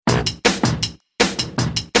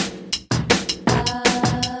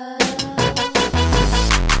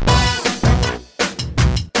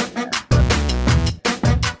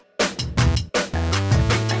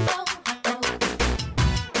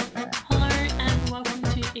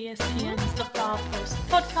ESPN's The Far Post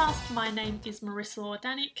podcast. My name is Marissa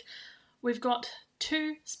Ordanik. We've got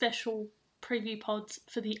two special preview pods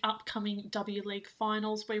for the upcoming W League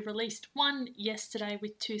finals. We released one yesterday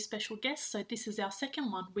with two special guests, so this is our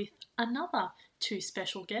second one with another two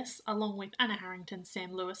special guests, along with Anna Harrington,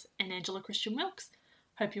 Sam Lewis, and Angela Christian Wilkes.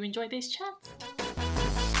 Hope you enjoy these chats.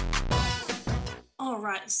 All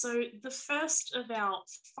right, so the first of our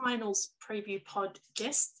finals preview pod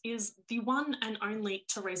guests is the one and only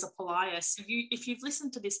Teresa Polias. If you've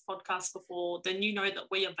listened to this podcast before, then you know that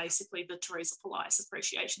we are basically the Teresa Polias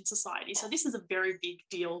Appreciation Society. So this is a very big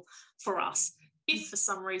deal for us. If for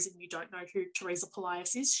some reason you don't know who Teresa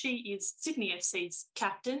Polias is, she is Sydney FC's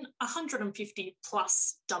captain, 150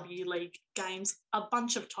 plus W League games, a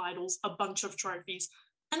bunch of titles, a bunch of trophies,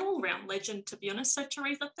 an all-round legend, to be honest. So,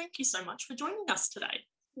 Teresa, thank you so much for joining us today.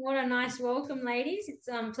 What a nice welcome, ladies. It's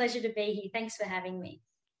a pleasure to be here. Thanks for having me.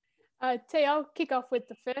 T, I'll kick off with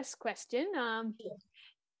the first question.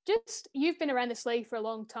 Just you've been around this league for a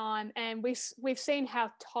long time, and we've seen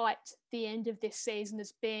how tight the end of this season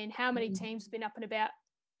has been, how many teams have been up and about.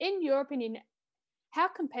 In your opinion, how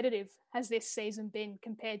competitive has this season been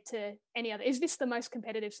compared to any other? Is this the most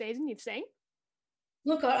competitive season you've seen?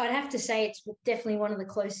 Look, I'd have to say it's definitely one of the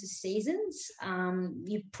closest seasons.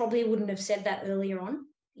 You probably wouldn't have said that earlier on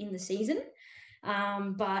in the season.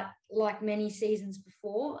 But like many seasons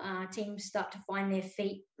before, teams start to find their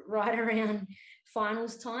feet right around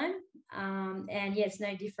finals time. And yeah, it's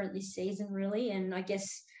no different this season, really. And I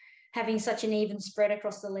guess having such an even spread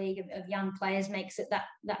across the league of young players makes it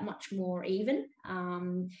that much more even.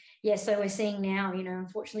 So we're seeing now,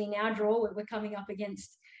 unfortunately in our draw, we're coming up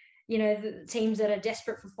against the teams that are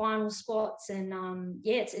desperate for final spots. And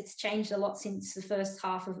it's changed a lot since the first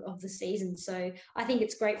half of the season. So I think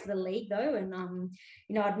it's great for the league though. And,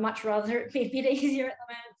 I'd much rather it be a bit easier at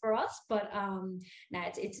the moment for us, but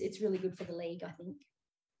it's really good for the league, I think.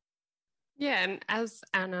 Yeah, and as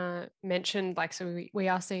Anna mentioned, we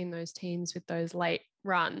are seeing those teams with those late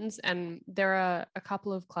runs, and there are a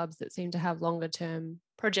couple of clubs that seem to have longer term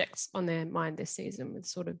projects on their mind this season, with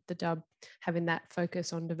sort of the Dub having that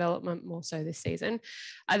focus on development more so this season.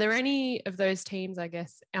 Are there any of those teams, I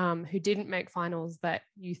guess, who didn't make finals that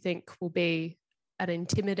you think will be an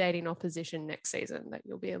intimidating opposition next season, that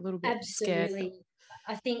you'll be a little bit scared? Absolutely.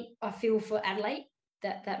 I think I feel for Adelaide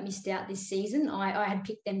that missed out this season. I had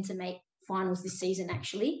picked them to make finals this season,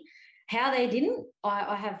 actually. How they didn't,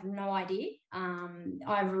 I have no idea.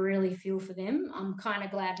 I really feel for them. I'm kind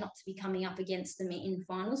of glad not to be coming up against them in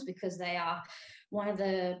finals, because they are one of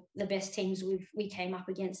the best teams we came up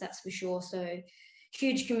against, that's for sure. So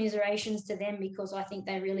huge commiserations to them, because I think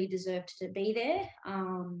they really deserved to be there.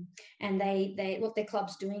 And they what their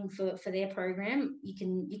club's doing for their program,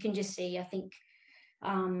 you can just see, I think,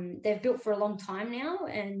 they've built for a long time now,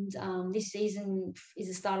 and this season is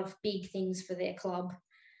the start of big things for their club.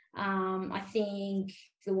 I think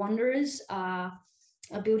the Wanderers are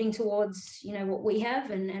building towards, what we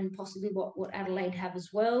have and possibly what Adelaide have as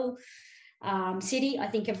well. City, I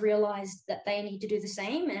think, have realised that they need to do the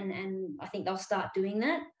same, and I think they'll start doing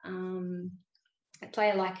that. A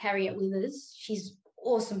player like Harriet Withers, she's an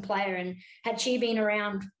awesome player, and had she been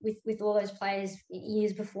around with all those players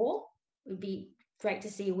years before, it would be great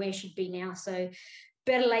to see where she'd be now. So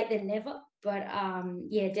better late than never. But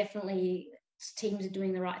definitely teams are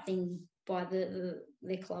doing the right thing by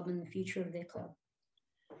their club and the future of their club.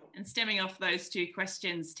 And stemming off those two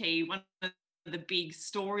questions, T, one of the big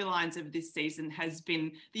storylines of this season has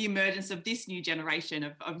been the emergence of this new generation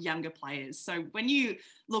of younger players. So when you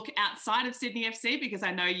look outside of Sydney FC, because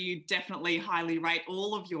I know you definitely highly rate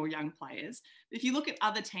all of your young players, if you look at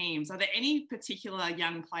other teams, are there any particular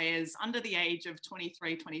young players under the age of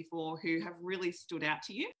 23, 24 who have really stood out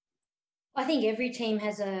to you? I think every team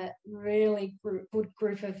has a really good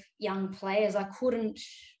group of young players. I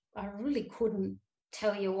really couldn't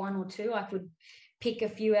tell you one or two. I could pick a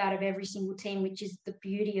few out of every single team, which is the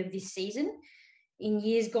beauty of this season. In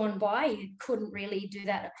years gone by, you couldn't really do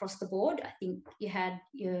that across the board. I think you had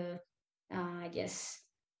your,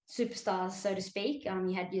 superstars, so to speak.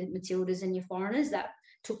 You had your Matildas and your foreigners that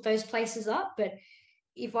took those places up. But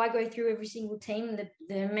if I go through every single team,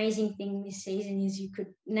 the amazing thing this season is you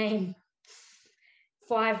could name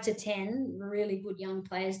 5 to 10 really good young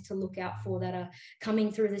players to look out for that are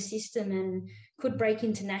coming through the system and could break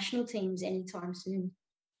into national teams anytime soon.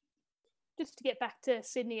 Just to get back to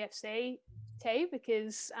Sydney FC, T,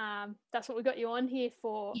 because that's what we got you on here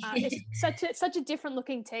for. It's such a different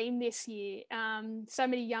looking team this year. So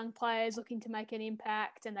many young players looking to make an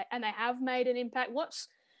impact, and they have made an impact.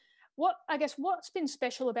 what's been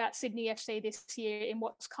special about Sydney FC this year in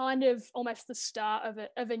what's kind of almost the start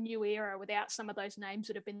of a new era without some of those names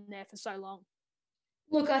that have been there for so long?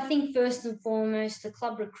 Look, I think first and foremost, the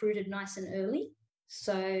club recruited nice and early.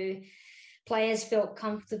 So players felt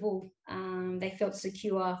comfortable. They felt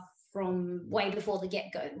secure from way before the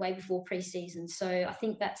get-go, way before pre-season. So I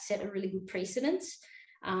think that set a really good precedence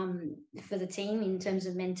for the team in terms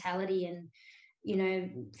of mentality and, you know,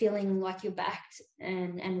 feeling like you're backed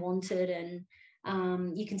and wanted.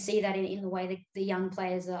 And you can see that in the way that the young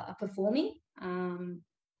players are performing.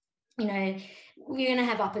 You know, we're going to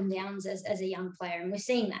have up and downs as a young player, and we're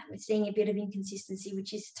seeing that. We're seeing a bit of inconsistency,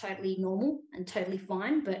 which is totally normal and totally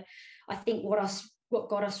fine. But I think what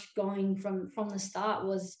got us going from the start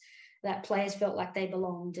was that players felt like they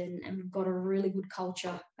belonged, and we've got a really good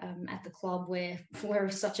culture at the club where we're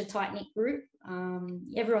such a tight-knit group.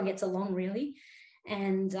 Everyone gets along, really,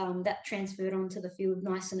 and that transferred onto the field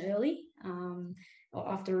nice and early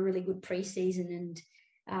after a really good pre-season.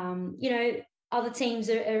 And, you know, other teams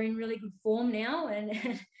are in really good form now,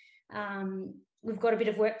 and we've got a bit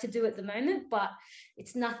of work to do at the moment, but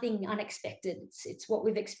it's nothing unexpected. It's what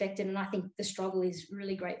we've expected, and I think the struggle is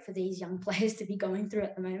really great for these young players to be going through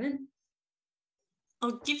at the moment.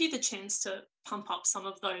 I'll give you the chance to pump up some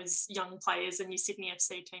of those young players and your Sydney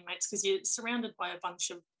FC teammates, because you're surrounded by a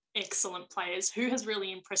bunch of excellent players. Who has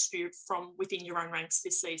really impressed you from within your own ranks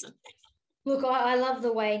this season? Look, I love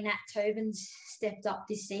the way Nat Tobin's stepped up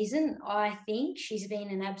this season. I think she's been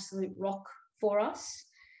an absolute rock for us.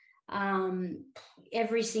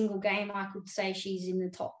 Every single game, I could say she's in the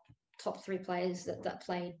top three players that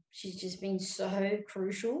played. She's just been so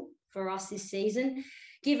crucial for us this season,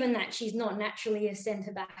 given that she's not naturally a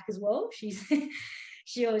centre back as well. She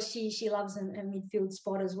loves a midfield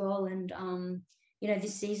spot as well. And you know,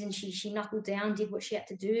 this season she knuckled down, did what she had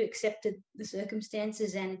to do, accepted the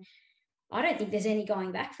circumstances, and I don't think there's any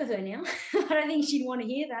going back for her now. I don't think she'd want to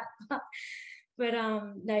hear that. But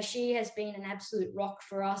no, she has been an absolute rock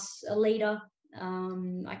for us, a leader.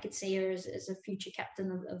 I could see her as a future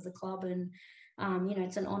captain of the club, and you know,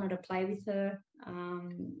 it's an honour to play with her.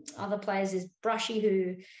 Other players is Brushy,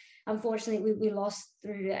 who unfortunately we lost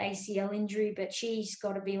through the ACL injury, but she's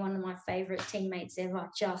got to be one of my favourite teammates ever.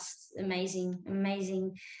 Just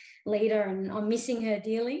amazing leader, and I'm missing her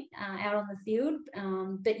dearly out on the field.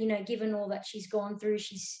 But you know, given all that she's gone through,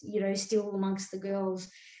 she's, you know, still amongst the girls,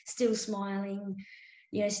 still smiling,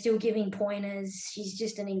 you know, still giving pointers. She's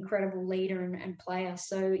just an incredible leader and player.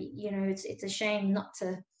 So, you know, it's a shame not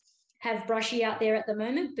to have Brushy out there at the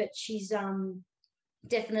moment, but she's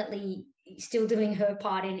definitely still doing her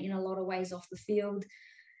part in a lot of ways off the field.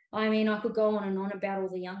 I mean, I could go on and on about all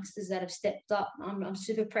the youngsters that have stepped up. I'm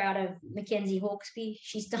super proud of Mackenzie Hawkesby.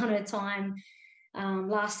 She's done her time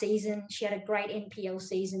last season. She had a great NPL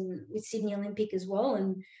season with Sydney Olympic as well.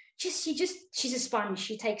 And she's a sponge.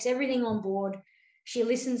 She takes everything on board. She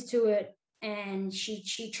listens to it, and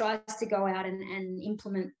she tries to go out and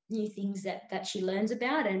implement new things that she learns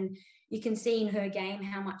about. And you can see in her game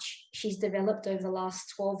how much she's developed over the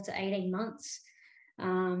last 12 to 18 months.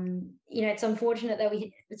 You know, it's fortunate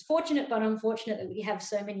but unfortunate that we have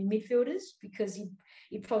so many midfielders, because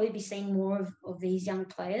you'd probably be seeing more of these young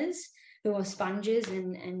players who are sponges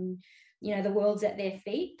and you know, the world's at their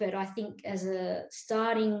feet. But I think as a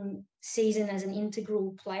starting season as an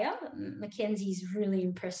integral player, Mackenzie's really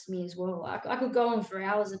impressed me as well. I could go on for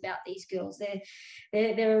hours about these girls.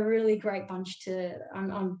 They're a really great bunch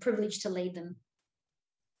I'm privileged to lead them.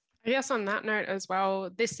 I guess on that note as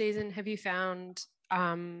well, this season, have you found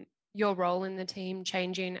your role in the team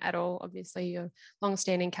changing at all? Obviously, you're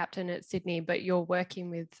long-standing captain at Sydney, but you're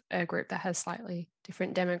working with a group that has slightly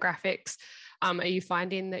different demographics. Are you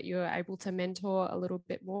finding that you're able to mentor a little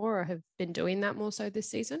bit more, or have been doing that more so this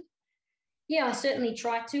season? Yeah, I certainly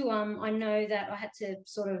try to. I know that I had to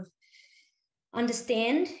sort of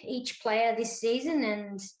understand each player this season,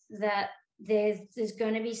 and that there's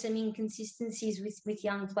going to be some inconsistencies with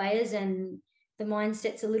young players, and the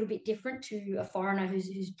mindset's a little bit different to a foreigner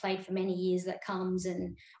who's played for many years, that comes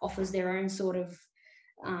and offers their own sort of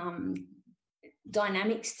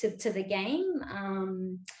dynamics to the game.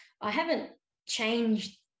 I haven't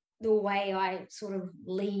changed the way I sort of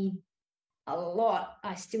lead a lot.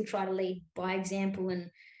 I still try to lead by example, and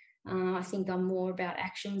I think I'm more about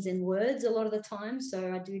actions and words a lot of the time.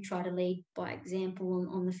 So I do try to lead by example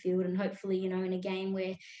on the field, and hopefully, you know, in a game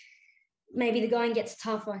where maybe the going gets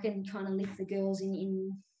tough, I can kind of lift the girls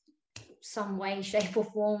in some way, shape or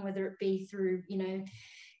form, whether it be through, you know,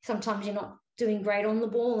 sometimes you're not doing great on the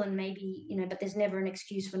ball, and maybe, you know, but there's never an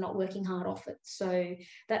excuse for not working hard off it. So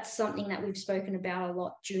that's something that we've spoken about a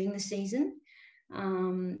lot during the season.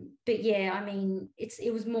 But yeah, I mean,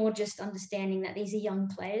 it was more just understanding that these are young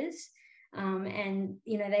players, and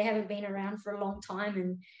they haven't been around for a long time,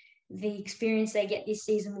 and the experience they get this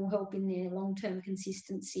season will help in their long-term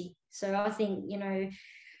consistency. So I think,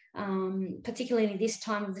 particularly this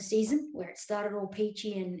time of the season where it started all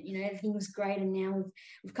peachy and everything was great, and now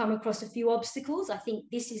we've come across a few obstacles. I think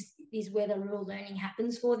this is where the real learning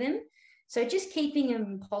happens for them. So just keeping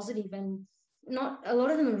them positive, and not a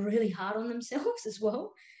lot of them are really hard on themselves as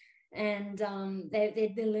well, and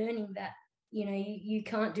they're learning that you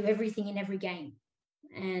can't do everything in every game,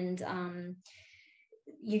 and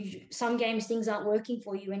some games things aren't working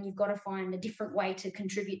for you, and you've got to find a different way to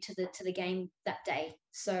contribute to the game that day.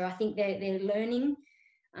 So I think they're learning,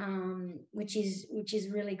 which is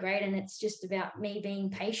really great, and it's just about me being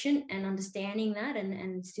patient and understanding that,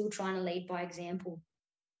 and still trying to lead by example.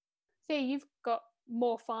 See, you've got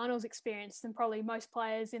more finals experience than probably most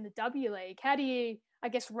players in the W League. How do you, I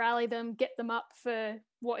guess, rally them, get them up for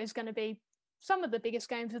what is going to be some of the biggest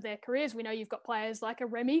games of their careers? We know you've got players like a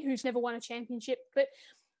Remy who's never won a championship, but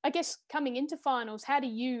I guess coming into finals, how do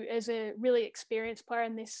you, as a really experienced player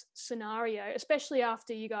in this scenario, especially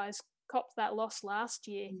after you guys copped that loss last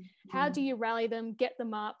year, how do you rally them, get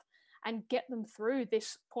them up, and get them through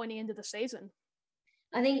this pointy end of the season?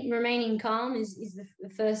 I think remaining calm is the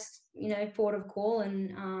first port of call,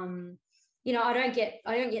 and I don't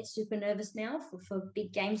get super nervous now for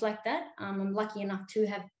big games like that. I'm lucky enough to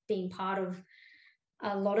have been part of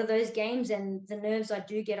a lot of those games, and the nerves I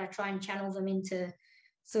do get, I try and channel them into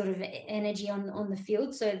sort of energy on the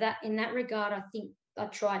field. So that in that regard, I think I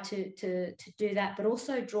try to do that, but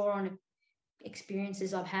also draw on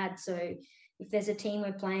experiences I've had. So if there's a team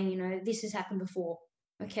we're playing, this has happened before.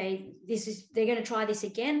 Okay, they're going to try this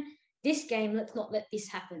again. This game, let's not let this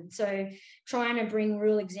happen. So trying to bring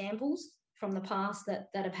real examples from the past that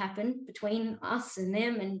have happened between us and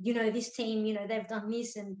them, and this team, they've done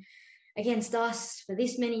this and against us for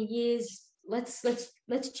this many years. Let's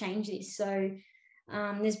change this. So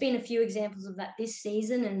there's been a few examples of that this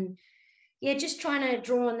season, and yeah, just trying to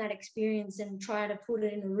draw on that experience and try to put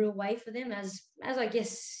it in a real way for them, as I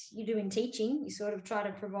guess you do in teaching. You sort of try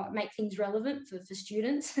to make things relevant for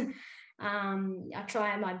students. I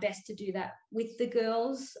try my best to do that with the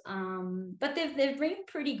girls, but they've been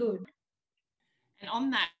pretty good. And on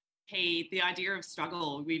that key, the idea of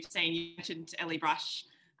struggle, we've seen, you mentioned Ellie Brush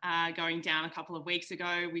going down a couple of weeks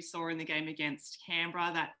ago. We saw in the game against Canberra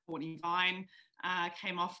that Courtney Vine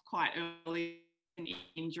came off quite early in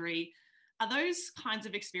injury. Are those kinds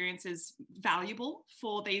of experiences valuable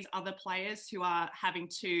for these other players who are having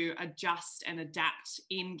to adjust and adapt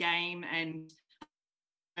in game and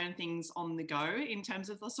learn things on the go in terms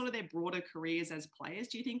of sort of their broader careers as players?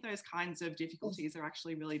 Do you think those kinds of difficulties are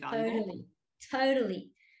actually really valuable? Totally.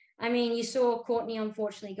 I mean, you saw Courtney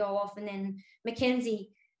unfortunately go off, and then Mackenzie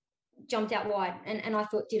jumped out wide, and I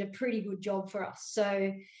thought did a pretty good job for us.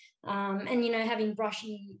 So, and having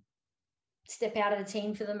Brushy step out of the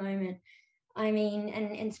team for the moment, I mean,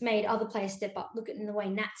 and it's made other players step up. Look at the way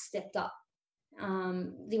Nat stepped up,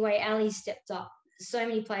 the way Ali stepped up. So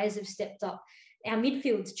many players have stepped up. Our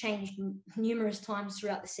midfield's changed numerous times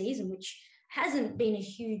throughout the season, which hasn't been a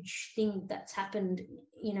huge thing that's happened,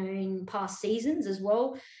 in past seasons as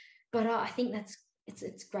well. But I think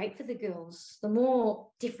it's great for the girls. The more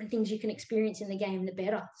different things you can experience in the game, the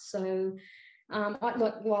better. So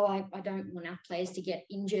while I don't want our players to get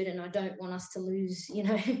injured, and I don't want us to lose,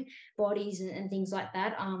 bodies and things like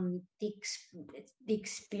that, the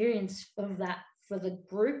experience of that for the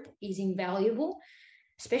group is invaluable,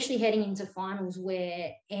 especially heading into finals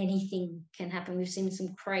where anything can happen. We've seen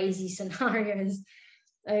some crazy scenarios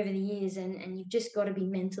over the years, and you've just got to be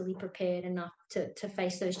mentally prepared enough to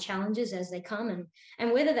face those challenges as they come.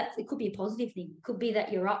 And whether it could be a positive thing, it could be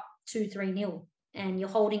that you're up 2-3-0 and you're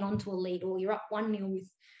holding on to a lead, or you're up 1-0 with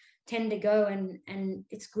 10 to go, and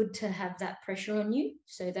it's good to have that pressure on you,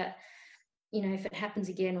 so that if it happens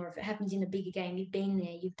again, or if it happens in a bigger game, you've been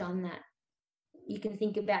there, you've done that. You can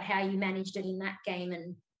think about how you managed it in that game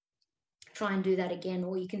and try and do that again.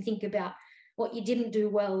 Or you can think about what you didn't do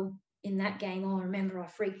well in that game. Oh, I remember I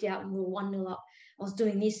freaked out and we were 1-0 up. I was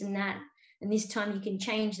doing this and that. And this time you can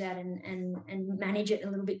change that and manage it a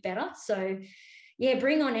little bit better. So, yeah,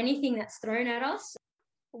 bring on anything that's thrown at us.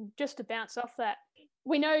 Just to bounce off that,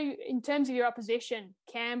 we know in terms of your opposition,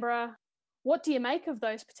 Canberra, what do you make of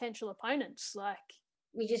those potential opponents? Like,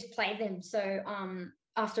 we just played them. So,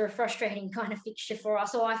 after a frustrating kind of fixture for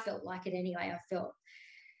us, or I felt like it anyway. I felt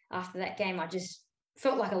after that game, I just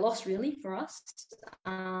felt like a loss really for us.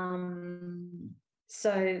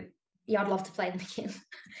 So yeah, I'd love to play them again.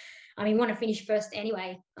 I mean, we want to finish first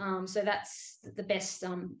anyway. So that's the best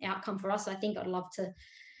outcome for us. I think I'd love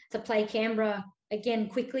to play Canberra again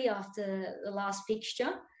quickly after the last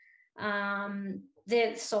fixture.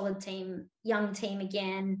 They're a solid team, young team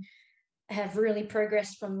again, have really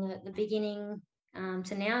progressed from the beginning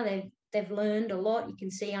to now. They've learned a lot. You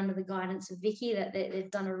can see under the guidance of Vicky that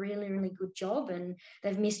they've done a really, really good job, and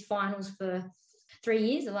they've missed finals for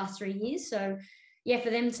the last 3 years. So, yeah, for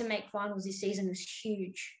them to make finals this season was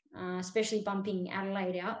huge, especially bumping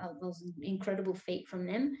Adelaide out. That was an incredible feat from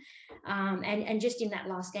them. And just in that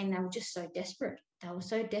last game, they were just so desperate. They were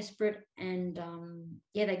so desperate, and,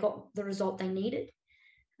 they got the result they needed.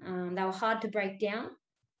 They were hard to break down,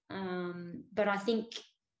 but I think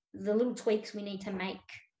the little tweaks we need to make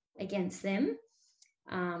against them,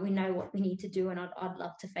 we know what we need to do, and I'd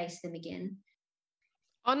love to face them again.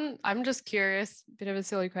 I'm just curious, bit of a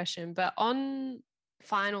silly question, but on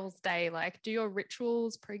finals day, like, do your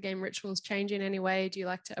pre-game rituals change in any way? Do you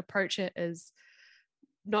like to approach it as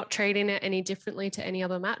not treating it any differently to any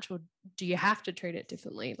other match, or do you have to treat it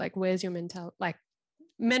differently? Like, where's your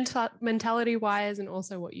mentality wise, and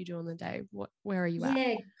also what you do on the day? Where are you at?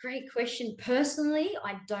 Yeah, great question. Personally,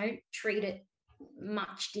 I don't treat it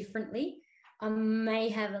much differently. I may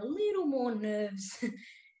have a little more nerves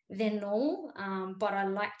than normal, but I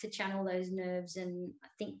like to channel those nerves, and I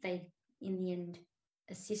think they, in the end,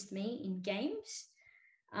 assist me in games.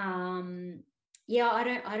 I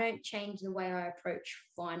don't change the way I approach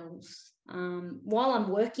finals. While I'm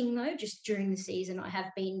working though, just during the season, I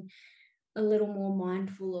have been a little more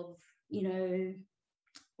mindful of,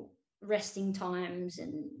 resting times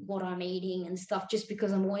and what I'm eating and stuff, just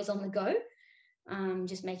because I'm always on the go.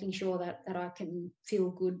 Just making sure that I can feel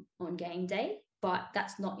good on game day, but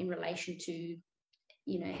that's not in relation to,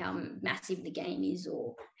 how massive the game is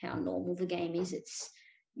or how normal the game is. It's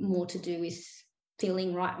more to do with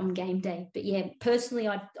feeling right on game day. But yeah, personally,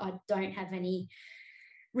 I don't have any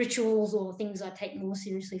rituals or things I take more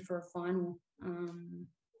seriously for a final.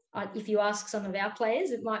 If you ask some of our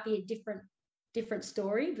players, it might be a different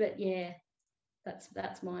story, but yeah,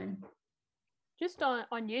 that's mine. Just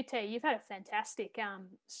on you, T, you've had a fantastic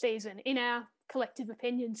season in our collective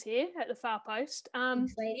opinions here at the Far Post.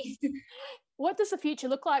 Thanks, ladies. What does the future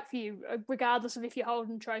look like for you, regardless of if you're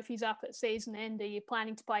holding trophies up at season end? Are you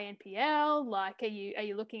planning to play NPL? Like, are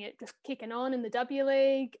you looking at just kicking on in the W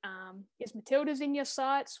League? Is Matilda's in your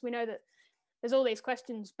sights? We know that there's all these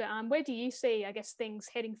questions, but where do you see, I guess, things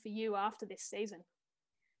heading for you after this season?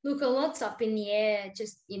 Look, a lot's up in the air,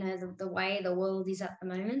 just, the way the world is at the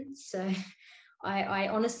moment. So I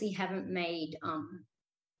honestly haven't made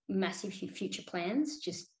massive future plans.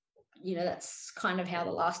 Just, that's kind of how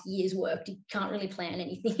the last year's worked. You can't really plan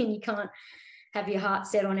anything, and you can't have your heart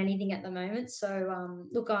set on anything at the moment. So,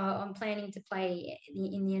 look, I'm planning to play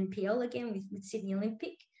in the NPL again with Sydney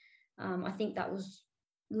Olympic. I think that was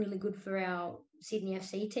really good for our Sydney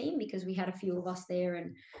FC team, because we had a few of us there,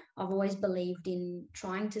 and I've always believed in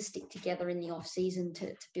trying to stick together in the off season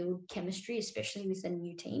to build chemistry, especially with a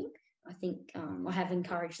new team. I think I have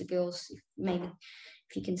encouraged the girls,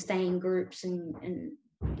 if you can stay in groups and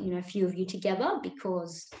a few of you together,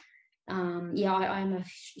 because I'm a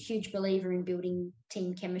huge believer in building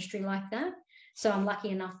team chemistry like that. So I'm lucky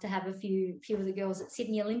enough to have a few of the girls at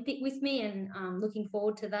Sydney Olympic with me, and looking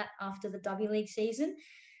forward to that after the W League season.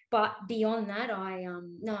 But beyond that, I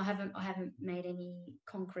haven't made any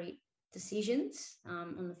concrete decisions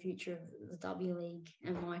on the future of the W League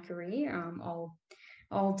and my career.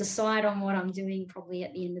 I'll decide on what I'm doing probably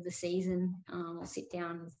at the end of the season. I'll sit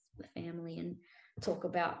down with the family and talk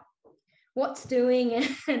about what's doing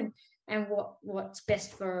and what's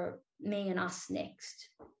best for me and us next.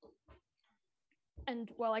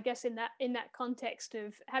 And well, I guess in that context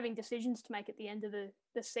of having decisions to make at the end of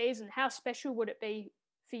the season, how special would it be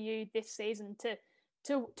for you this season to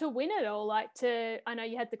win it all? I know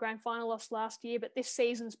you had the grand final loss last year, but this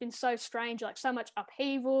season's been so strange, like so much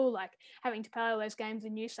upheaval, like having to play all those games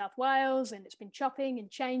in New South Wales, and it's been chopping and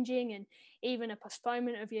changing, and even a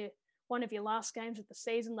postponement of one of your last games of the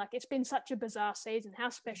season. Like, it's been such a bizarre season. How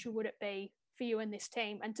special would it be for you and this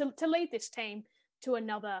team, and to lead this team to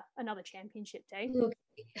another championship day? Look,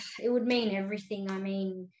 it would mean everything. I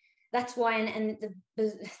mean, that's why, and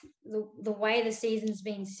the way the season's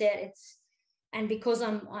been set, and because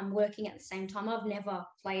I'm working at the same time, I've never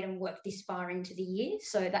played and worked this far into the year,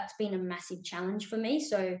 so that's been a massive challenge for me.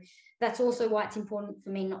 So that's also why it's important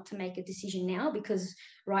for me not to make a decision now, because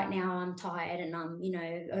right now I'm tired and I'm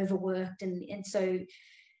overworked, and so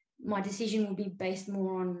my decision will be based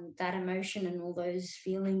more on that emotion and all those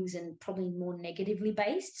feelings, and probably more negatively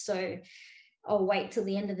based. So I'll wait till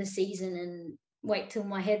the end of the season wait till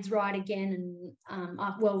my head's right again and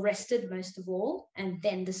I'm well rested most of all, and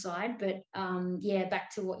then decide. But back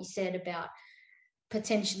to what you said about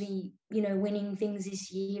potentially, winning things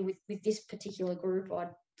this year with this particular group,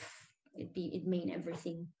 it'd mean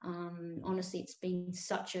everything. Honestly, it's been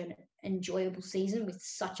such an enjoyable season with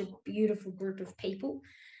such a beautiful group of people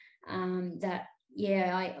that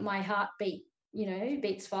my heart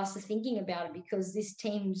beats faster thinking about it, because this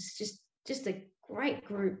team's just a great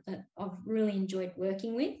group that I've really enjoyed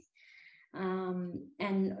working with,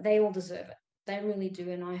 and they all deserve it. They really do,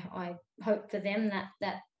 and I hope for them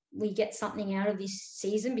that we get something out of this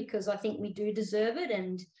season, because I think we do deserve it,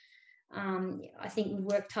 and I think we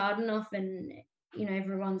worked hard enough, and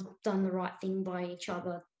everyone's done the right thing by each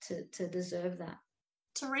other to deserve that.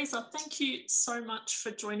 Teresa, thank you so much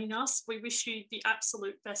for joining us. We wish you the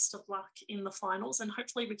absolute best of luck in the finals, and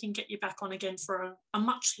hopefully we can get you back on again for a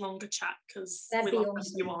much longer chat, because we love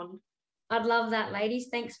having you on. I'd love that, ladies.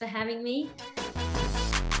 Thanks for having me.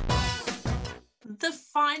 The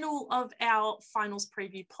final of our finals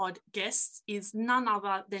preview pod guests is none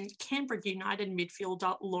other than Canberra United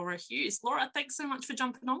midfielder Laura Hughes. Laura, thanks so much for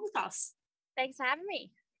jumping on with us. Thanks for having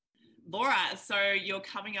me. Laura, so you're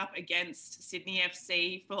coming up against Sydney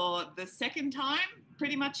FC for the second time,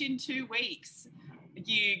 pretty much in 2 weeks.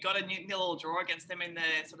 You got a 0-0 draw against them in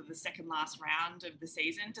the sort of the second last round of the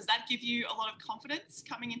season. Does that give you a lot of confidence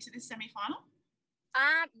coming into this semi-final?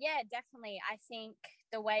 Yeah, definitely. I think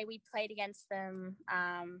the way we played against them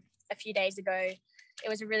a few days ago, it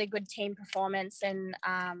was a really good team performance, and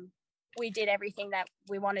we did everything that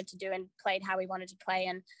we wanted to do and played how we wanted to play.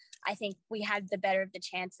 And I think we had the better of the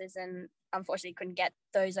chances, and unfortunately couldn't get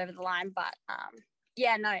those over the line. But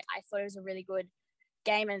I thought it was a really good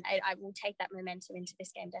game, and I will take that momentum into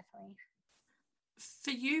this game, definitely.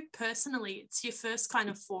 For you personally, it's your first kind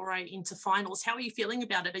of foray into finals. How are you feeling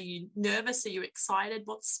about it? Are you nervous? Are you excited?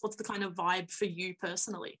 What's the kind of vibe for you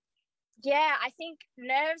personally? Yeah, I think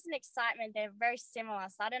nerves and excitement, they're very similar.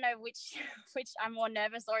 So I don't know which I'm more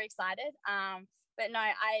nervous or excited. But no,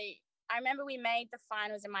 I remember we made the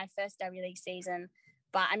finals in my first W League season,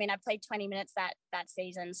 but I mean, I played 20 minutes that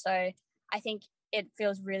season. So I think it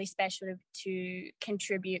feels really special to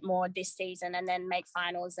contribute more this season and then make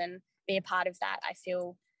finals and be a part of that. I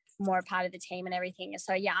feel more a part of the team and everything.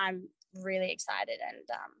 So yeah, I'm really excited, and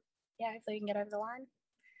hopefully we can get over the line.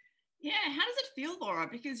 Yeah, how does it feel, Laura?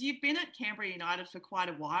 Because you've been at Canberra United for quite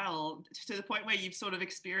a while, to the point where you've sort of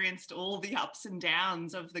experienced all the ups and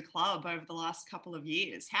downs of the club over the last couple of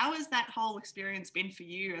years. How has that whole experience been for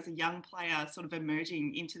you as a young player sort of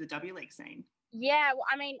emerging into the W League scene? Yeah, well,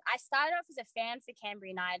 I mean, I started off as a fan for Canberra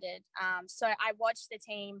United. So I watched the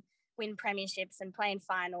team win premierships and play in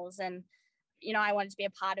finals, and, I wanted to be a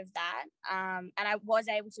part of that. And I was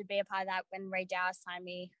able to be a part of that when Ray Dower signed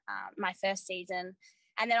me my first season.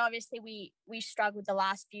 And then obviously we struggled the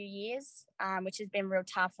last few years, which has been real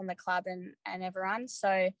tough on the club and everyone. So,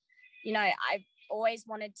 I've always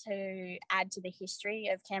wanted to add to the history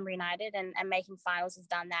of Canberra United, and making finals has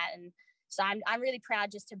done that. And so I'm really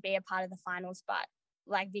proud just to be a part of the finals. But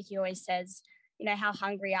like Vicky always says, how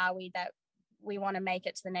hungry are we that we want to make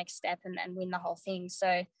it to the next step and win the whole thing.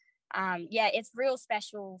 So, it's real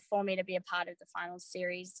special for me to be a part of the finals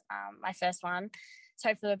series, my first one. So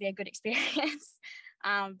hopefully it'll be a good experience.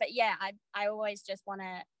 But yeah, I always just want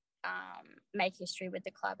to make history with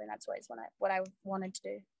the club, and that's always what I wanted to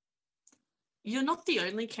do. You're not the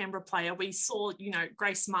only Canberra player. We saw,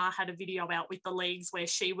 Grace Maher had a video out with the leagues where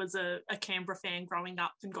she was a Canberra fan growing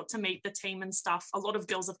up and got to meet the team and stuff. A lot of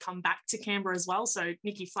girls have come back to Canberra as well. So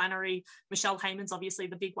Nikki Flannery, Michelle Heyman's obviously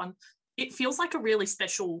the big one. It feels like a really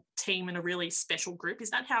special team and a really special group.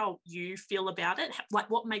 Is that how you feel about it? Like,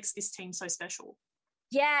 what makes this team so special?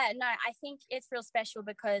 Yeah, no, I think it's real special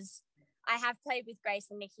because I have played with Grace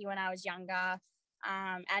and Nikki when I was younger,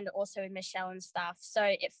 and also with Michelle and stuff. So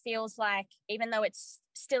it feels like, even though it's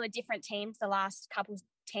still a different team for the last couple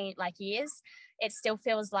years, it still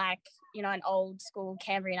feels like, an old school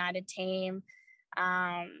Canberra United team.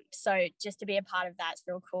 So just to be a part of that's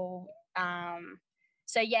real cool.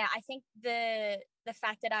 So yeah, I think the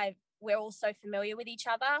fact that we're all so familiar with each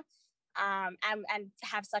other, and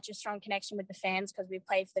have such a strong connection with the fans because we've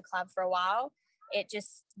played for the club for a while, it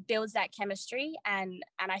just builds that chemistry, and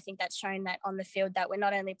I think that's shown that on the field, that we're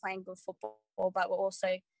not only playing good football, but we're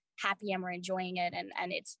also happy and we're enjoying it,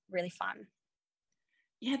 and it's really fun.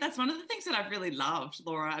 Yeah, that's one of the things that I've really loved,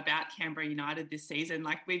 Laura, about Canberra United this season.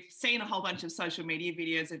 Like, we've seen a whole bunch of social media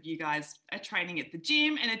videos of you guys training at the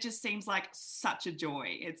gym, and it just seems like such a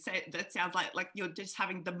joy. That sounds like you're just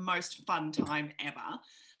having the most fun time ever.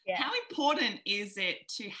 How important is it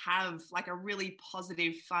to have like a really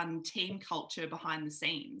positive, fun team culture behind the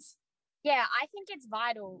scenes? Yeah, I think it's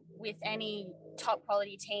vital with any top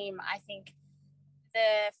quality team. I think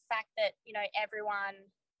the fact that, everyone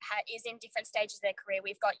is in different stages of their career.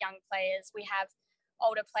 We've got young players. We have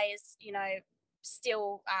older players,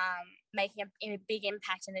 still making a big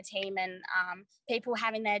impact in the team, and people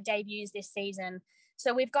having their debuts this season.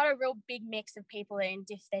 So we've got a real big mix of people in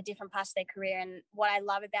their different parts of their career. And what I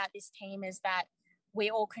love about this team is that we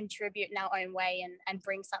all contribute in our own way and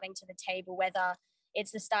bring something to the table, whether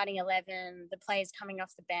it's the starting 11, the players coming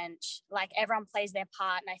off the bench. Like, everyone plays their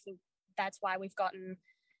part. And I think that's why we've gotten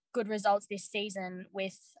good results this season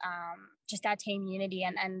with just our team unity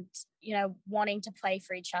and wanting to play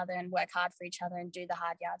for each other and work hard for each other and do the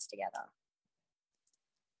hard yards together.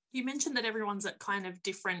 You mentioned that everyone's at kind of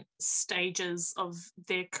different stages of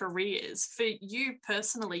their careers. For you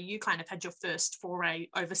personally, you kind of had your first foray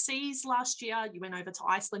overseas last year. You went over to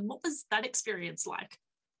Iceland. What was that experience like?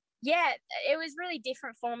 Yeah, it was really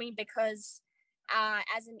different for me because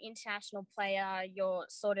as an international player, you're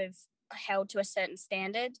sort of held to a certain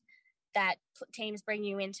standard that teams bring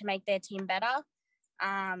you in to make their team better.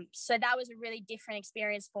 So that was a really different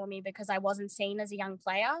experience for me because I wasn't seen as a young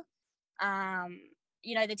player.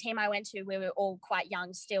 The team I went to, we were all quite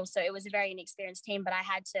young still. So it was a very inexperienced team, but I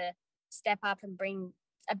had to step up and bring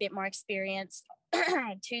a bit more experience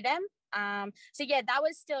to them. So yeah, that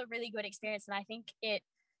was still a really good experience. And I think it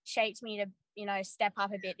shaped me to, step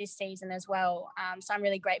up a bit this season as well. So I'm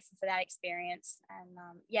really grateful for that experience.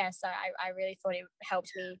 And so I really thought it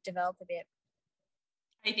helped me develop a bit.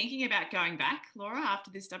 Are you thinking about going back, Laura,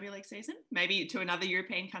 after this W League season? Maybe to another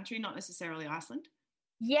European country, not necessarily Iceland?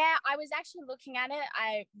 Yeah, I was actually looking at it.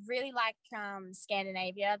 I really like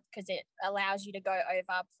Scandinavia because it allows you to go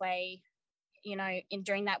over, play,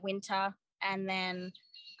 during that winter and then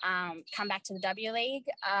come back to the W League.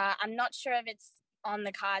 I'm not sure if it's on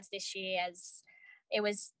the cards this year as it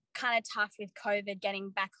was kind of tough with COVID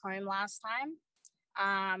getting back home last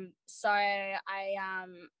time. So I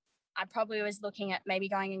probably was looking at maybe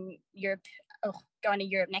going to Europe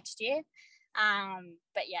next year.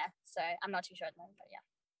 But yeah, so I'm not too sure at the moment, but yeah.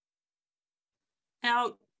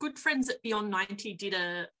 Our good friends at Beyond 90 did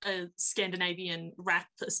a Scandinavian wrap,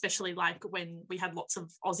 especially like when we had lots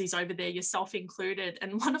of Aussies over there, yourself included.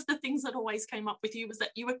 And one of the things that always came up with you was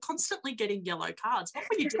that you were constantly getting yellow cards. What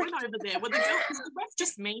were you doing over there? Was the ref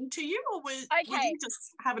just mean to you, or were you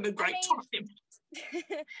just having a great time?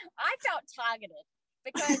 I felt targeted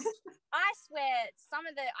because I swear some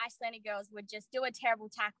of the Icelandic girls would just do a terrible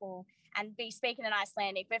tackle and be speaking in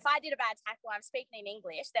Icelandic. But if I did a bad tackle, I'm speaking in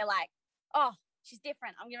English, they're like, oh, she's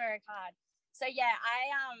different, I'm giving her a card. So yeah,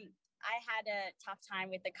 I had a tough time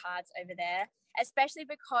with the cards over there, especially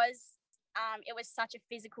because it was such a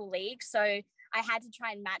physical league. So I had to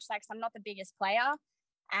try and match that because I'm not the biggest player.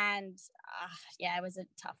 And yeah, it was a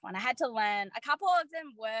tough one. I had to learn. A couple of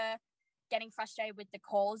them were getting frustrated with the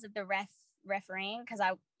calls of the refereeing because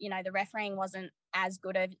the refereeing wasn't as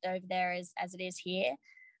good over there as it is here.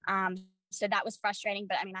 So that was frustrating,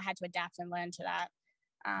 but I mean, I had to adapt and learn to that.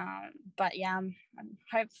 But yeah,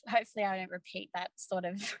 hopefully I don't repeat that sort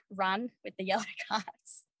of run with the yellow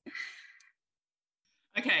cards.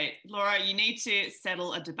 Okay, Laura, you need to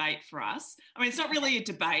settle a debate for us. I mean, it's not really a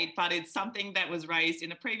debate, but it's something that was raised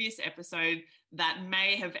in a previous episode that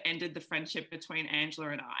may have ended the friendship between Angela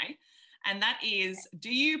and I. And that is,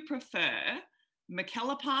 do you prefer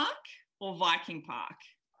McKellar Park or Viking Park?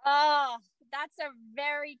 Oh, that's a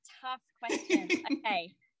very tough question.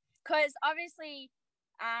 Okay, because obviously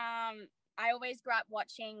I always grew up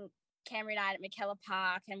watching Canberra United at McKellar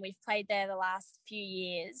Park, and we've played there the last few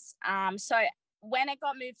years. So when it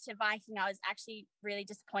got moved to Viking, I was actually really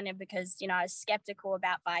disappointed because, I was skeptical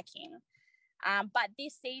about Viking. But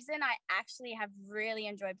this season, I actually have really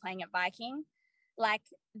enjoyed playing at Viking. Like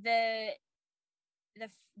the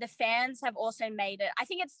fans have also made it. I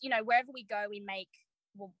think it's, wherever we go, we make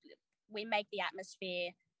the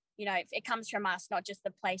atmosphere, it comes from us, not just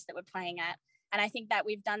the place that we're playing at. And I think that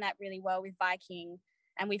we've done that really well with Viking,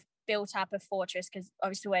 and we've built up a fortress because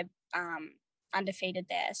obviously we're undefeated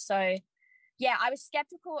there. So yeah, I was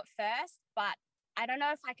skeptical at first, but I don't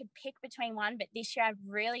know if I could pick between one, but this year I've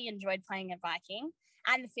really enjoyed playing at Viking,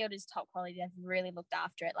 and the field is top quality. They've really looked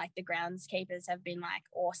after it. Like, the groundskeepers have been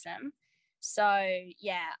awesome. So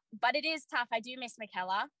yeah, but it is tough. I do miss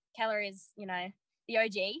McKellar. Keller is, the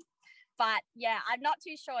OG, but yeah, I'm not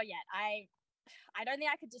too sure yet. I don't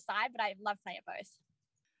think I could decide, but I love playing at both.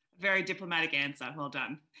 Very diplomatic answer. Well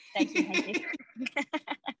done. Thank you.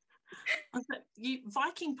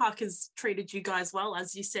 Viking Park has treated you guys well.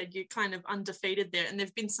 As you said, you're kind of undefeated there, and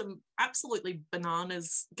there've been some absolutely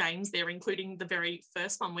bananas games there, including the very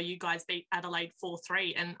first one where you guys beat Adelaide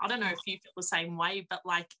 4-3. And I don't know if you feel the same way, but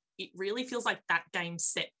like it really feels like that game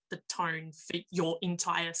set the tone for your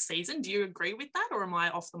entire season. Do you agree with that, or am I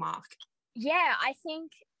off the mark? Yeah, I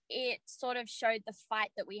think it sort of showed the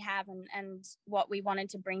fight that we have and what we wanted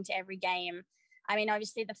to bring to every game. I mean,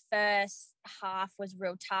 obviously the first half was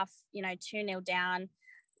real tough, 2-0 down.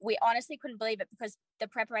 We honestly couldn't believe it because the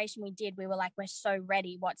preparation we did, we were like, we're so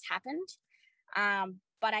ready. What's happened?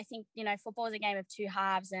 But I think, football is a game of two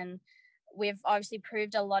halves, and we've obviously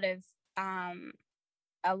proved a lot of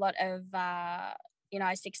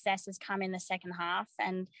success has come in the second half,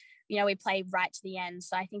 and, we played right to the end.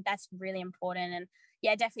 So I think that's really important. And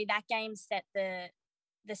yeah, definitely that game set the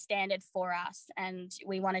standard for us, and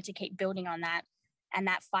we wanted to keep building on that and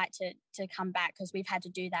that fight to come back, because we've had to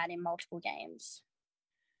do that in multiple games.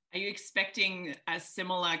 Are you expecting a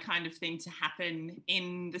similar kind of thing to happen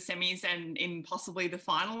in the semis and in possibly the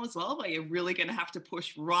final as well, where you're really going to have to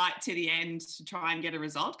push right to the end to try and get a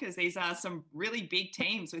result? Because these are some really big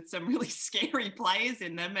teams with some really scary players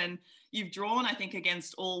in them, and you've drawn, I think,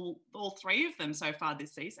 against all three of them so far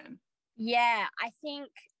this season. Yeah, I think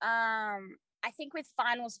with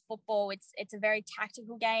finals football, it's a very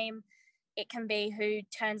tactical game. It can be who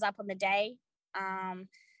turns up on the day.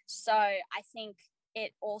 So I think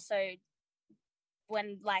it also,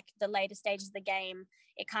 when like the later stages of the game,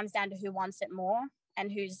 it comes down to who wants it more and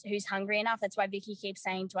who's hungry enough. That's why Vicky keeps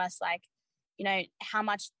saying to us, like, how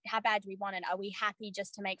bad do we want it? Are we happy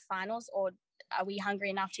just to make finals, or are we hungry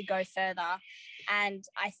enough to go further? And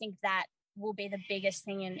I think that will be the biggest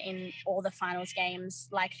thing in all the finals games,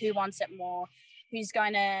 like who wants it more, who's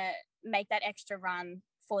going to make that extra run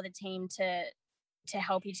for the team to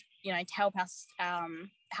help you, to help us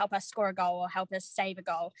score a goal or help us save a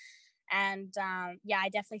goal. And I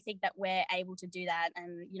definitely think that we're able to do that,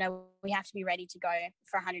 and we have to be ready to go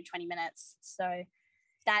for 120 minutes. So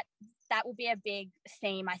that will be a big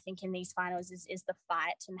theme, I think, in these finals is the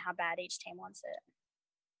fight and how bad each team wants it.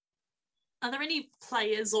 Are there any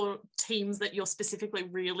players or teams that you're specifically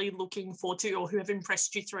really looking forward to, or who have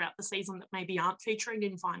impressed you throughout the season that maybe aren't featuring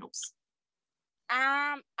in finals?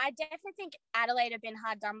 I definitely think Adelaide have been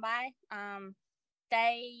hard done by.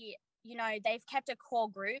 They've kept a core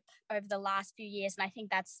group over the last few years, and I think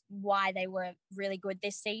that's why they were really good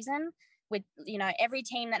this season. With, every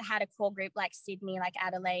team that had a core group like Sydney, like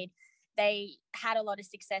Adelaide, they had a lot of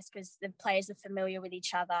success because the players are familiar with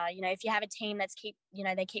each other. If you have a team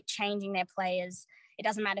they keep changing their players, it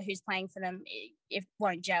doesn't matter who's playing for them, it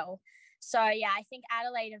won't gel. So yeah, I think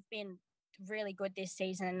Adelaide have been really good this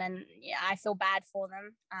season, and yeah, I feel bad for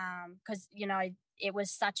them because it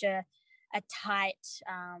was such a tight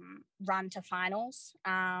run to finals.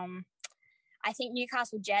 I think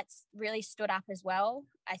Newcastle Jets really stood up as well.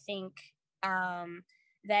 I think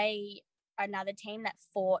they are another team that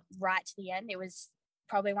fought right to the end. It was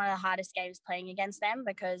probably one of the hardest games playing against them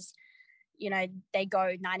because they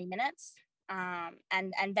go 90 minutes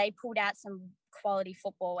and they pulled out some quality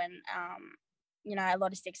football and a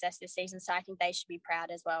lot of success this season. So I think they should be proud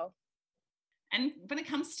as well. And when it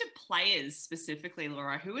comes to players specifically,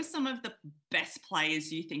 Laura, who are some of the best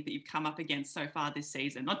players you think that you've come up against so far this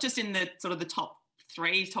season? Not just in the sort of the top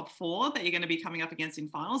 3, top 4 that you're going to be coming up against in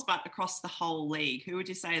finals, but across the whole league. Who would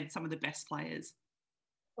you say are some of the best players?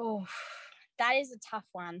 Oh, that is a tough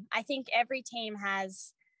one. I think every team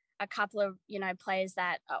has a couple of, players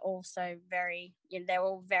that are also very, they're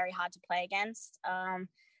all very hard to play against.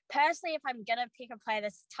 Personally, if I'm going to pick a player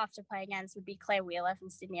that's tough to play against, would be Claire Wheeler from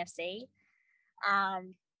Sydney FC.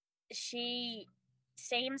 She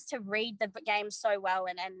seems to read the game so well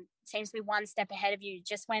and seems to be one step ahead of you.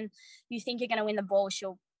 Just when you think you're going to win the ball,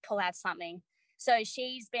 she'll pull out something. So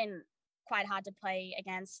she's been quite hard to play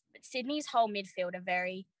against. But Sydney's whole midfield are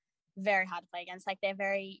very, very hard to play against. Like, they're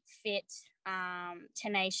very fit,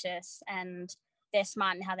 tenacious, and they're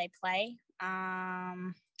smart in how they play.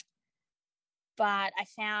 But I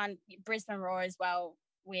found Brisbane Roar as well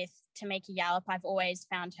with Tamika Yallop. I've always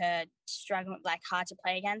found her struggling, like, hard to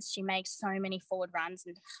play against. She makes so many forward runs,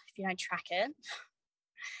 and if you don't track it,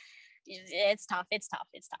 it's tough.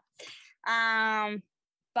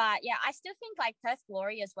 But yeah, I still think like Perth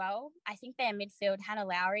Glory as well. I think their midfield, Hannah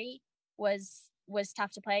Lowry, was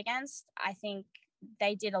tough to play against. I think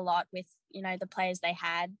they did a lot with, the players they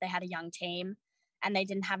had. They had a young team and they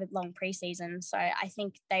didn't have a long preseason. So I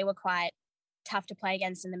think they were quite tough to play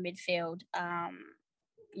against in the midfield.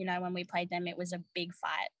 When we played them, it was a big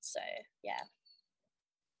fight. So, yeah.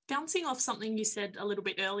 bouncing off something you said a little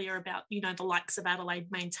bit earlier about, the likes of Adelaide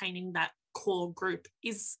maintaining that core group,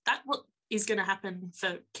 is that what is going to happen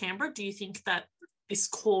for Canberra? Do you think that this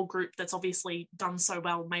core group that's obviously done so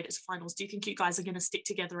well, made it to finals, do you think you guys are going to stick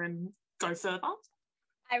together and go further?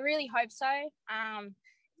 I really hope so.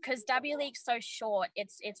 Because W League's so short,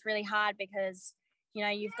 it's really hard because,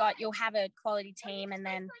 you'll have a quality team, and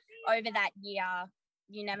then over that year,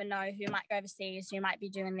 you never know who might go overseas, who might be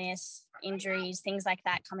doing this, injuries, things like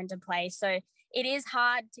that come into play. So it is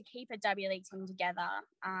hard to keep a W League team together.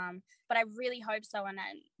 But I really hope so. And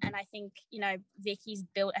I think, Vicky's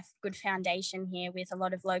built a good foundation here with a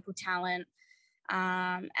lot of local talent,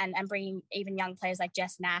 and bringing even young players like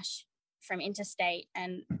Jess Nash from interstate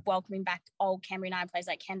and welcoming back old Canberra United players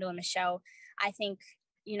like Kendall and Michelle. I think,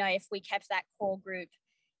 if we kept that core group,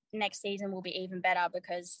 next season will be even better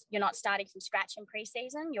because you're not starting from scratch in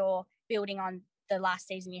preseason. You're building on the last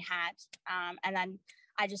season you had. And then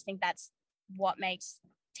I just think that's what makes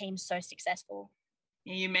teams so successful.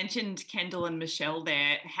 You mentioned Kendall and Michelle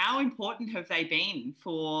there. How important have they been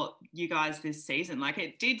for you guys this season? Like,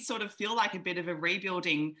 it did sort of feel like a bit of a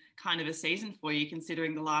rebuilding kind of a season for you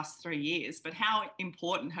considering the last 3 years, but how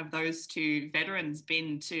important have those two veterans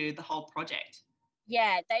been to the whole project?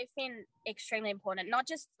 Yeah, they've been extremely important, not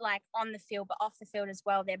just like on the field, but off the field as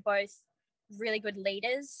well. They're both really good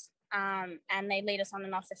leaders, and they lead us on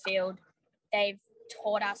and off the field. They've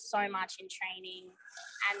taught us so much in training,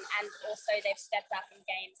 and also they've stepped up in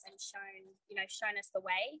games and shown us the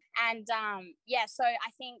way. And so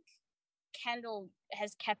I think Kendall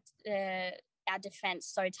has kept our defense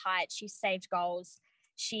so tight. She's saved goals,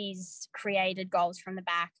 she's created goals from the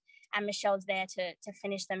back, and Michelle's there to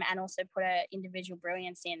finish them and also put her individual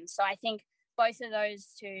brilliance in. So I think both of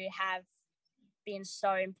those two have been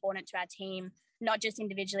so important to our team, not just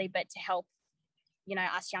individually, but to help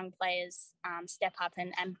us young players step up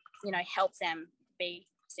and help them be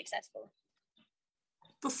successful.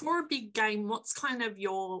 Before a big game, what's kind of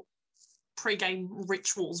your pre-game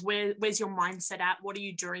rituals? Where's your mindset at? What are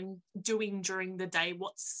you doing during the day?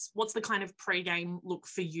 What's the kind of pre-game look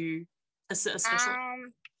for you, especially?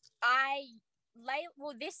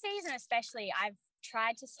 This season especially, I've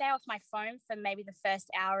tried to stay off my phone for maybe the first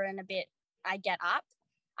hour and a bit I get up.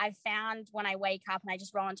 I've found when I wake up and I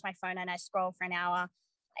just roll into my phone and I scroll for an hour,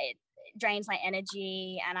 it drains my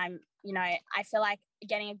energy, and I feel like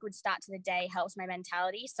getting a good start to the day helps my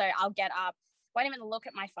mentality. So I'll get up, won't even look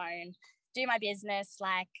at my phone, do my business,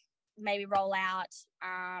 like maybe roll out,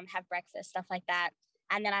 have breakfast, stuff like that.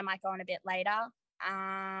 And then I might go on a bit later.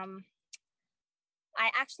 I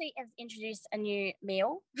actually have introduced a new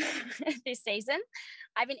meal this season.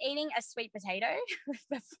 I've been eating a sweet potato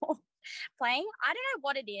before playing. I don't know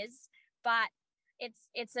what it is, but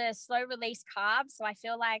it's a slow release carb. So I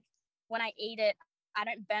feel like when I eat it, I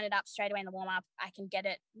don't burn it up straight away in the warm up. I can get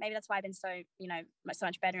it. Maybe that's why I've been so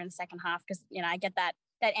much better in the second half, because, I get that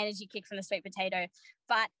energy kick from the sweet potato.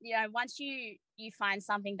 But, once you find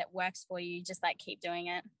something that works for you, just like keep doing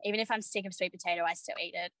it. Even if I'm sick of sweet potato, I still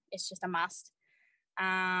eat it. It's just a must.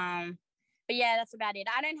 But yeah, that's about it.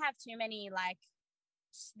 I don't have too many,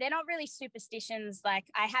 they're not really superstitions. Like,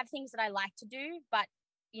 I have things that I like to do, but,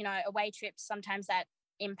 away trips, sometimes that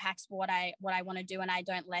impacts what I want to do, and I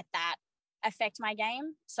don't let that affect my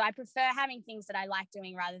game. So I prefer having things that I like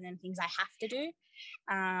doing rather than things I have to do.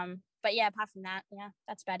 But yeah, apart from that, yeah,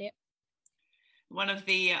 that's about it. One of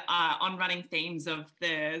the on-running themes of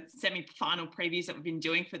the semi-final previews that we've been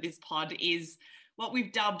doing for this pod is what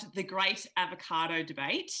we've dubbed the Great Avocado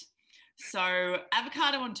Debate. So,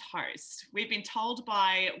 avocado on toast. We've been told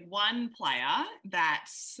by one player that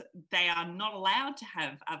they are not allowed to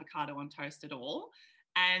have avocado on toast at all.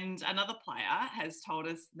 And another player has told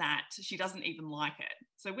us that she doesn't even like it.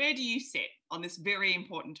 So where do you sit on this very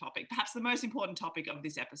important topic, perhaps the most important topic of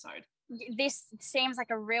this episode? This seems like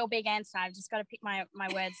a real big answer. I've just got to pick my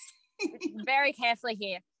words very carefully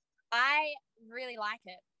here. I really like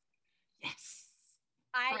it. Yes.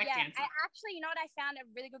 I actually, I found a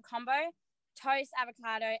really good combo: toast,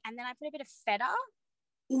 avocado, and then I put a bit of feta.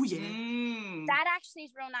 Oh yeah. That actually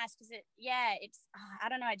is real nice because I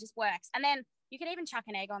don't know, it just works. And then you can even chuck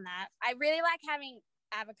an egg on that. I really like having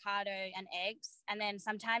avocado and eggs, and then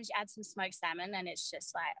sometimes you add some smoked salmon, and it's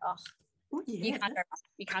just like, oh yeah.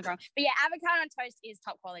 You can't go wrong. But yeah, avocado on toast is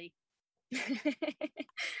top quality.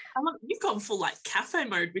 You've gone full cafe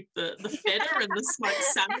mode with the feta and the smoked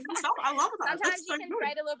salmon and stuff. I love that. Sometimes you can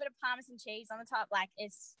grate a little bit of Parmesan cheese on the top.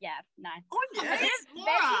 It's no. Oh yeah.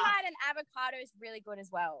 Vegemite and avocado is really good as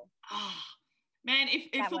well. Man,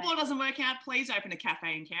 if football doesn't work out, please open a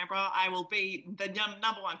cafe in Canberra. I will be the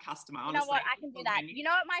number one customer. You know what? I can do that. You know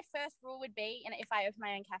what my first rule would be, and if I open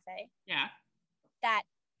my own cafe? Yeah. That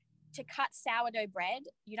to cut sourdough bread,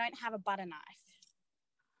 you don't have a butter knife.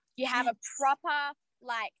 You have a proper,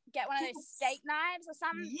 like, get one of those steak knives or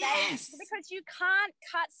something. Yes. Because you can't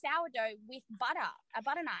cut sourdough with a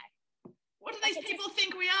butter knife. What do these people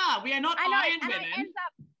think we are? We are not iron women. I end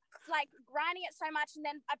up like grinding it so much, and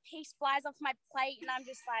then a piece flies off my plate, and I'm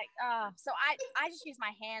just like, oh. So I just use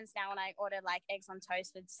my hands now when I order like eggs on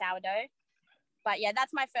toast with sourdough. But yeah,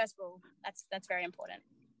 that's my first rule. That's very important.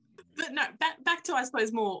 But no, back to, I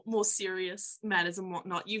suppose, more serious matters and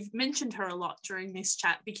whatnot. You've mentioned her a lot during this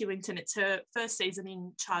chat, Vicky Linton. It's her first season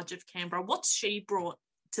in charge of Canberra. What's she brought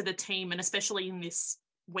to the team, and especially in this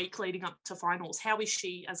week leading up to finals? How is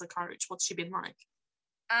she as a coach? What's she been like?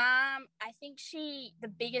 I think the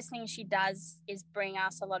biggest thing she does is bring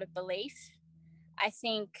us a lot of belief. I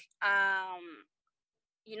think,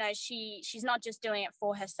 she's not just doing it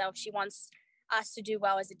for herself. She wants us to do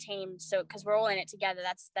well as a team. So, because we're all in it together.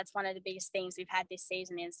 That's one of the biggest things we've had this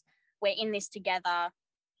season is we're in this together,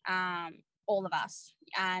 all of us.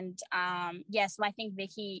 And so I think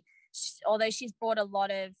Vicky, although she's brought a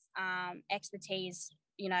lot of expertise,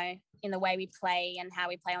 in the way we play and how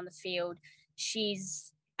we play on the field,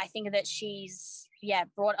 I think that she's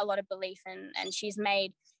brought a lot of belief and she's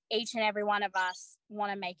made each and every one of us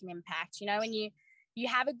want to make an impact. When you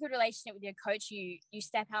have a good relationship with your coach, you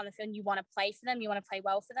step out on the field and you want to play for them, you want to play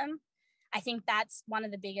well for them. I think that's one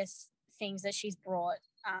of the biggest things that she's brought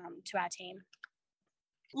to our team.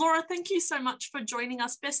 Laura, thank you so much for joining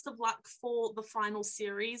us. Best of luck for the final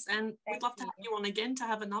series, and we'd love to have you on again to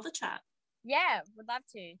have another chat. Yeah, would love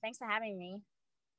to. Thanks for having me.